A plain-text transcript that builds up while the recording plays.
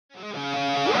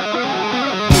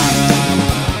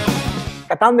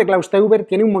Catan de Klaus Teuber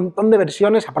tiene un montón de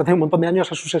versiones, aparte de un montón de años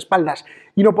a sus espaldas,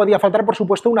 y no podía faltar, por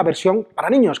supuesto, una versión para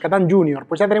niños, Catan Junior.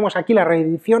 Pues ya tenemos aquí la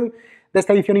reedición de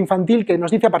esta edición infantil que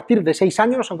nos dice a partir de 6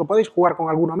 años, aunque podéis jugar con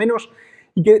alguno menos,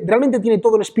 y que realmente tiene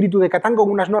todo el espíritu de Catan con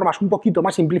unas normas un poquito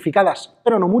más simplificadas,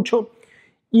 pero no mucho,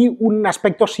 y un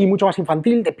aspecto sí mucho más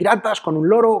infantil, de piratas, con un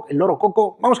loro, el loro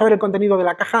Coco. Vamos a ver el contenido de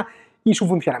la caja y su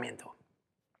funcionamiento.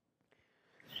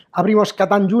 Abrimos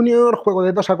Catan Junior, juego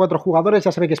de 2 a 4 jugadores,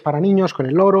 ya se ve que es para niños, con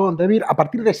el loro, Debir, a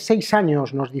partir de 6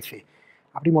 años nos dice.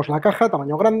 Abrimos la caja,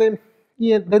 tamaño grande,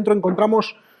 y dentro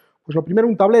encontramos, pues lo primero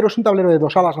un tablero, es un tablero de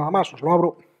 2 alas nada más, os lo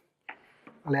abro.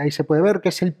 Vale, ahí se puede ver que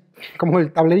es como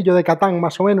el tablerillo de Catan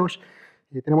más o menos.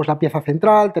 Tenemos la pieza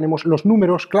central, tenemos los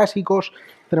números clásicos,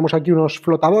 tenemos aquí unos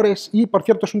flotadores y, por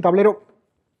cierto, es un tablero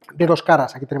de 2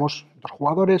 caras. Aquí tenemos 2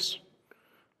 jugadores,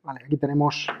 vale, aquí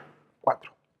tenemos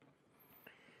 4.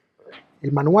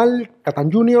 El manual,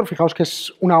 Catan Junior, fijaos que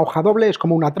es una hoja doble, es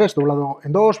como una 3 doblado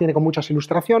en 2, viene con muchas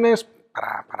ilustraciones,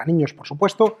 para niños por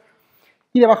supuesto,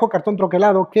 y debajo cartón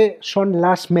troquelado, que son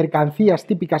las mercancías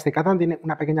típicas de Catan, tiene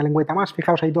una pequeña lengüeta más,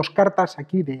 fijaos hay 2 cartas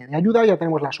aquí de ayuda, ya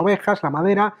tenemos las ovejas, la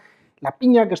madera, la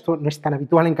piña, que esto no es tan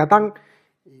habitual en Catan,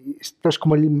 esto es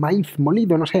como el maíz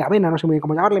molido, no sé, avena, no sé muy bien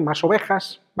cómo llamarle, más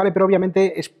ovejas, ¿vale? Pero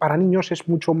obviamente es para niños, es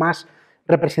mucho más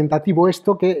representativo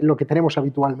esto que lo que tenemos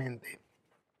habitualmente.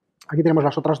 Aquí tenemos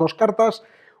las otras 2 cartas,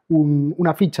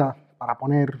 una ficha para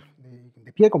poner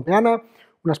de pie con peana,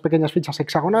 unas pequeñas fichas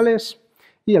hexagonales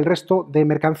y el resto de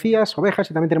mercancías, ovejas,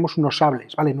 y también tenemos unos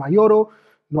sables, ¿vale? No hay oro,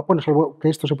 no, bueno, salvo que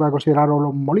esto se pueda considerar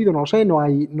oro molido, no lo sé, no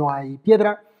hay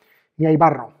piedra, ni hay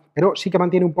barro, pero sí que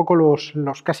mantiene un poco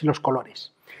casi los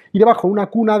colores. Y debajo una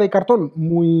cuna de cartón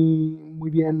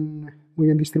muy bien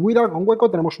distribuida, con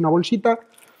hueco, tenemos una bolsita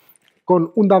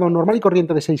con un dado normal y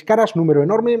corriente de 6 caras, número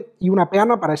enorme, y una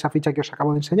peana para esa ficha que os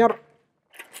acabo de enseñar.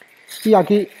 Y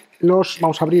aquí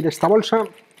vamos a abrir esta bolsa,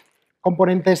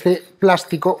 componentes de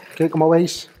plástico que, como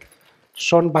veis,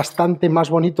 son bastante más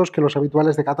bonitos que los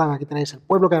habituales de Catan. Aquí tenéis el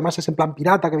pueblo, que además es en plan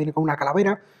pirata, que viene con una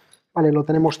calavera, vale, lo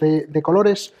tenemos de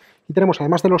colores, y tenemos,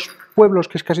 además de los pueblos,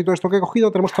 que es casi todo esto que he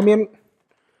cogido, tenemos también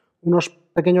unos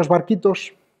pequeños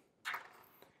barquitos,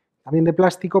 también de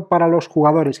plástico, para los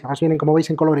jugadores, que además vienen, como veis,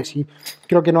 en colores, y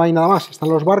creo que no hay nada más. Están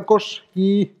los barcos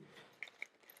y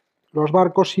los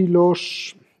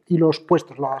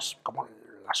puestos, como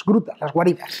las grutas, las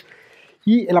guaridas.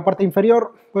 Y en la parte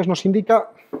inferior pues nos indica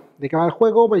de qué va el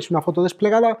juego, veis una foto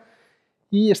desplegada,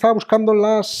 y estaba buscando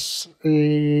las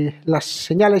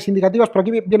señales indicativas, pero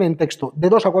aquí viene en texto, de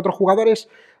 2 a 4 jugadores,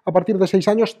 a partir de 6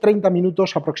 años, 30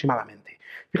 minutos aproximadamente.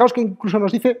 Fijaos que incluso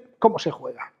nos dice cómo se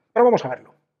juega, pero vamos a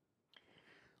verlo.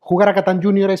 Jugar a Catan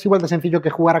Junior es igual de sencillo que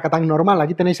jugar a Catan normal.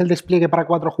 Aquí tenéis el despliegue para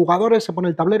 4 jugadores, se pone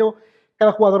el tablero,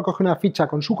 cada jugador coge una ficha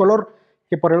con su color,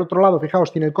 que por el otro lado,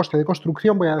 fijaos, tiene el coste de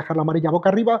construcción, voy a dejar la amarilla boca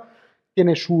arriba,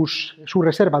 tiene su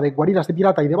reserva de guaridas de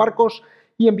pirata y de barcos,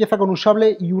 y empieza con un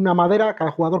sable y una madera,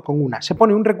 cada jugador con una. Se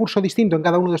pone un recurso distinto en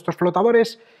cada uno de estos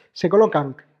flotadores, se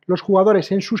colocan los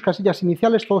jugadores en sus casillas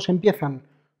iniciales, todos empiezan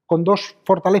con 2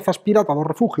 fortalezas pirata, 2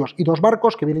 refugios y 2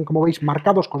 barcos, que vienen, como veis,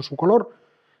 marcados con su color,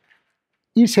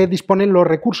 y se disponen los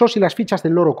recursos y las fichas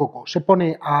del loro Coco. Se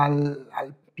pone al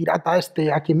pirata este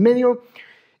aquí en medio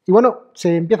y bueno,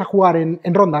 se empieza a jugar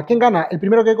en ronda. ¿Quién gana? El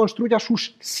primero que construya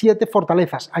sus 7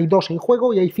 fortalezas. Hay 2 en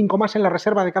juego y hay 5 más en la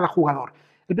reserva de cada jugador.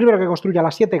 El primero que construya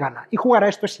las 7 gana. Y jugar a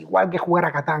esto es igual que jugar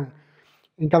a Catán.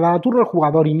 En cada turno el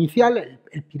jugador inicial,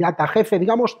 el pirata jefe,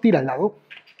 digamos, tira el dado.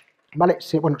 ¿Vale?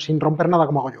 Bueno, sin romper nada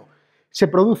como hago yo. Se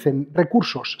producen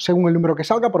recursos según el número que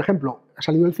salga. Por ejemplo, ha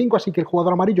salido el 5, así que el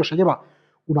jugador amarillo se lleva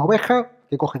una oveja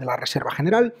que coge de la reserva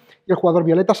general y el jugador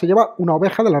violeta se lleva una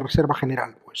oveja de la reserva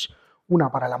general. Pues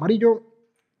una para el amarillo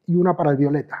y una para el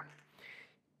violeta.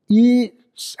 Y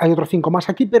hay otros 5 más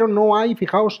aquí, pero no hay,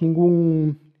 fijaos,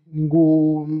 ningún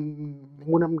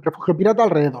refugio pirata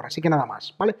alrededor, así que nada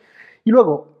más, ¿vale? Y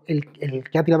luego, el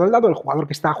que ha tirado el dado, el jugador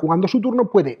que está jugando su turno,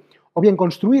 puede o bien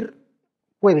construir,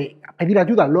 puede pedir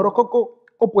ayuda al loro Coco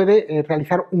o puede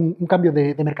realizar un cambio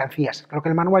de mercancías. Creo que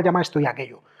el manual llama esto y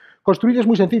aquello. Construir es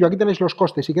muy sencillo, aquí tenéis los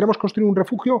costes. Si queremos construir un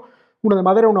refugio, uno de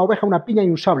madera, una oveja, una piña y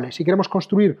un sable. Si queremos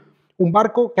construir un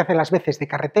barco que hace las veces de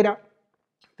carretera,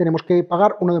 tenemos que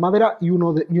pagar uno de madera y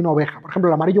una oveja. Por ejemplo,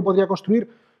 el amarillo podría construir,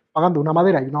 pagando una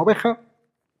madera y una oveja,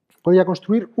 podría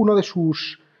construir uno de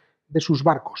sus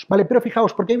barcos, ¿vale? Pero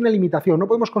fijaos, porque hay una limitación, no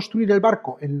podemos construir el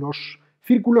barco en los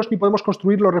círculos ni podemos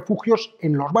construir los refugios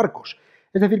en los barcos.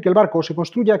 Es decir, que el barco se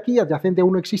construye aquí, adyacente a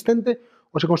uno existente,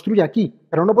 o se construye aquí,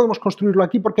 pero no podemos construirlo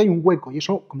aquí porque hay un hueco, y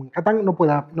eso, como en Catán, no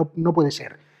puede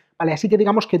ser. ¿Vale? Así que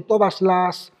digamos que todas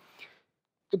las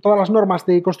todas las normas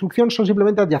de construcción son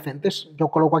simplemente adyacentes. Yo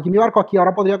coloco aquí mi barco, aquí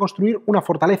ahora podría construir una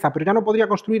fortaleza, pero ya no podría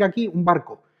construir aquí un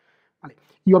barco. ¿Vale?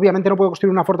 Y obviamente no puedo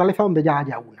construir una fortaleza donde ya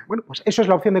haya una. Bueno, pues eso es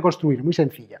la opción de construir, muy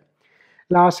sencilla.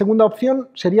 La segunda opción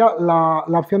sería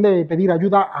la opción de pedir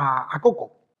ayuda a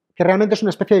Coco, que realmente es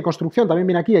una especie de construcción. También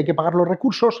viene aquí, hay que pagar los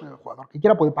recursos, el jugador que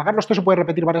quiera puede pagarlos. Esto se puede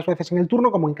repetir varias veces en el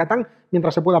turno, como en Catán,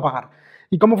 mientras se pueda pagar.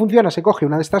 ¿Y cómo funciona? Se coge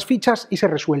una de estas fichas y se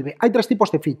resuelve. Hay 3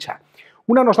 tipos de ficha.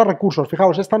 Una nos da recursos,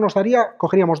 fijaos, esta nos daría,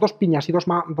 cogeríamos 2 piñas y 2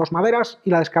 maderas y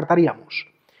la descartaríamos.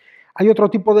 Hay otro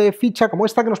tipo de ficha como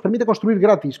esta que nos permite construir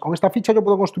gratis. Con esta ficha yo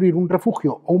puedo construir un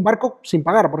refugio o un barco sin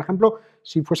pagar. Por ejemplo,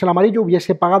 si fuese el amarillo,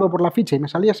 hubiese pagado por la ficha y me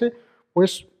saliese,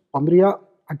 pues pondría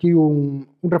aquí un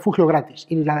refugio gratis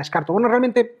y la descarto. Bueno,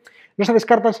 realmente no se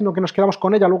descarta, sino que nos quedamos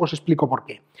con ella, luego os explico por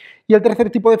qué. Y el tercer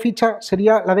tipo de ficha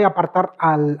sería la de apartar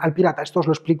al pirata. Esto os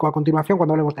lo explico a continuación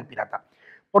cuando hablemos del pirata.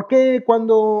 ¿Por qué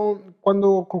cuando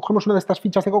cogemos una de estas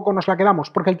fichas de Coco nos la quedamos?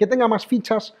 Porque el que tenga más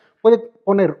fichas puede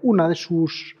poner una de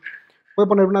sus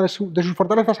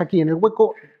fortalezas aquí, en el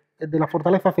hueco de la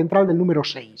fortaleza central del número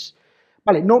 6.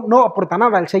 Vale, no aporta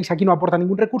nada, el 6 aquí no aporta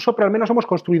ningún recurso, pero al menos hemos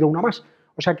construido una más.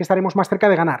 O sea que estaremos más cerca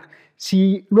de ganar.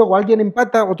 Si luego alguien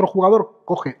empata, otro jugador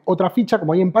coge otra ficha,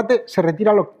 como hay empate, se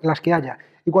retira las que haya.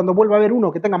 Y cuando vuelva a haber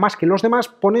uno que tenga más que los demás,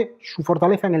 pone su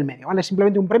fortaleza en el medio. ¿Vale? Es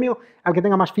simplemente un premio al que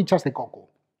tenga más fichas de Coco.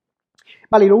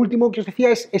 Vale, y lo último que os decía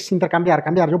es intercambiar,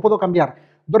 cambiar. Yo puedo cambiar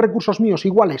 2 recursos míos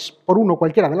iguales por uno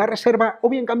cualquiera de la reserva, o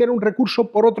bien cambiar un recurso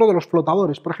por otro de los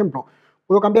flotadores. Por ejemplo,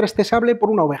 puedo cambiar este sable por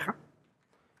una oveja.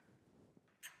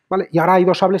 ¿Vale? Y ahora hay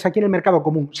 2 sables aquí en el mercado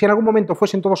común. Si en algún momento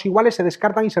fuesen todos iguales, se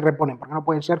descartan y se reponen, porque no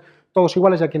pueden ser todos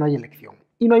iguales ya que no hay elección.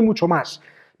 Y no hay mucho más.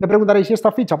 Me preguntaréis, ¿y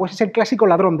esta ficha? Pues es el clásico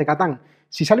ladrón de Catán.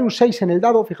 Si sale un 6 en el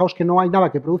dado, fijaos que no hay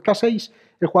nada que produzca 6,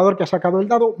 el jugador que ha sacado el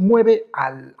dado mueve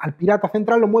al pirata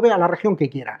central, lo mueve a la región que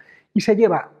quiera y se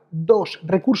lleva 2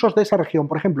 recursos de esa región.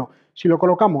 Por ejemplo, si lo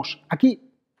colocamos aquí,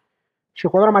 si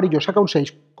el jugador amarillo saca un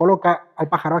 6, coloca al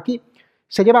pájaro aquí,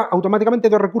 se lleva automáticamente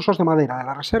 2 recursos de madera de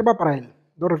la reserva para él,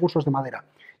 2 recursos de madera.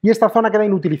 Y esta zona queda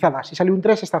inutilizada. Si sale un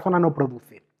 3, esta zona no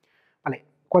produce. ¿Vale?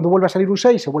 Cuando vuelve a salir un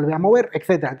 6, se vuelve a mover,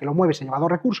 etcétera. El que lo mueve se lleva 2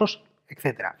 recursos,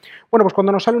 etcétera. Bueno, pues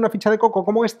cuando nos sale una ficha de Coco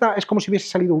como esta, es como si hubiese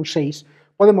salido un 6.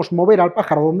 Podemos mover al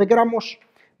pájaro donde queramos,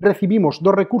 recibimos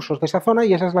 2 recursos de esa zona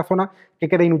y esa es la zona que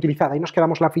queda inutilizada. Y nos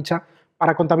quedamos la ficha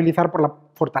para contabilizar por la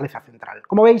fortaleza central.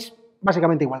 Como veis,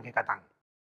 básicamente igual que Catán.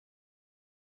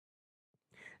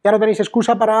 Ya no tenéis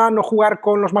excusa para no jugar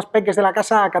con los más peques de la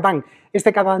casa a Catán.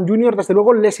 Este Catán Junior, desde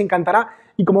luego, les encantará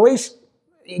y como veis,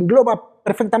 engloba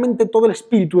perfectamente todo el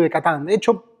espíritu de Catán. De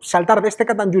hecho, saltar de este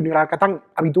Catán Junior al Catán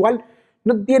habitual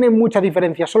no tiene mucha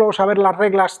diferencia, solo saber las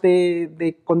reglas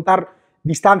de contar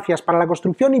distancias para la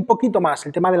construcción y poquito más,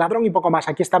 el tema del ladrón y poco más.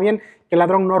 Aquí está bien que el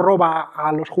ladrón no roba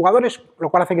a los jugadores,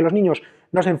 lo cual hace que los niños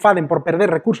no se enfaden por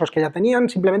perder recursos que ya tenían,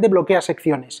 simplemente bloquea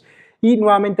secciones. Y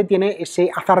nuevamente tiene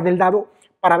ese azar del dado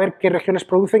para ver qué regiones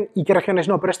producen y qué regiones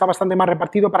no, pero está bastante más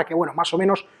repartido para que, bueno, más o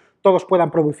menos todos puedan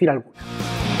producir alguna.